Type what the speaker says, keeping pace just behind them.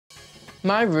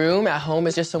My room at home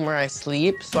is just somewhere I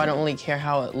sleep, so I don't really care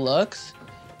how it looks.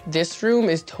 This room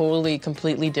is totally,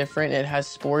 completely different. It has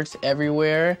sports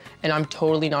everywhere, and I'm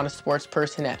totally not a sports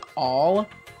person at all.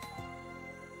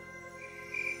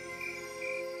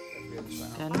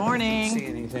 Good morning. See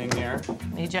anything there?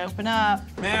 Need you to open up.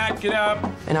 Matt, get up.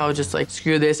 And I was just like,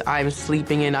 screw this, I'm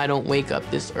sleeping and I don't wake up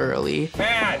this early.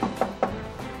 Matt,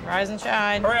 Rise and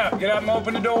shine. hurry up, get up and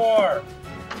open the door.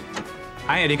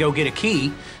 I had to go get a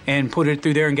key and put it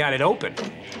through there and got it open.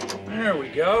 There we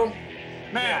go.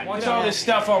 Matt, what's all this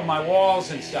stuff on my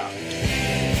walls and stuff?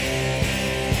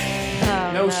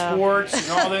 No sports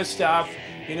and all this stuff.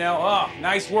 You know, oh,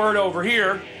 nice word over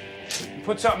here.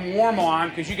 Put something warm on,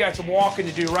 because you got some walking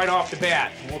to do right off the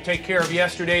bat. And we'll take care of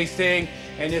yesterday's thing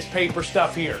and this paper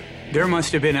stuff here. There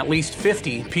must have been at least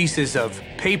 50 pieces of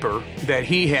paper that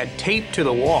he had taped to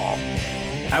the wall.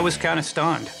 I was kind of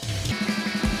stunned.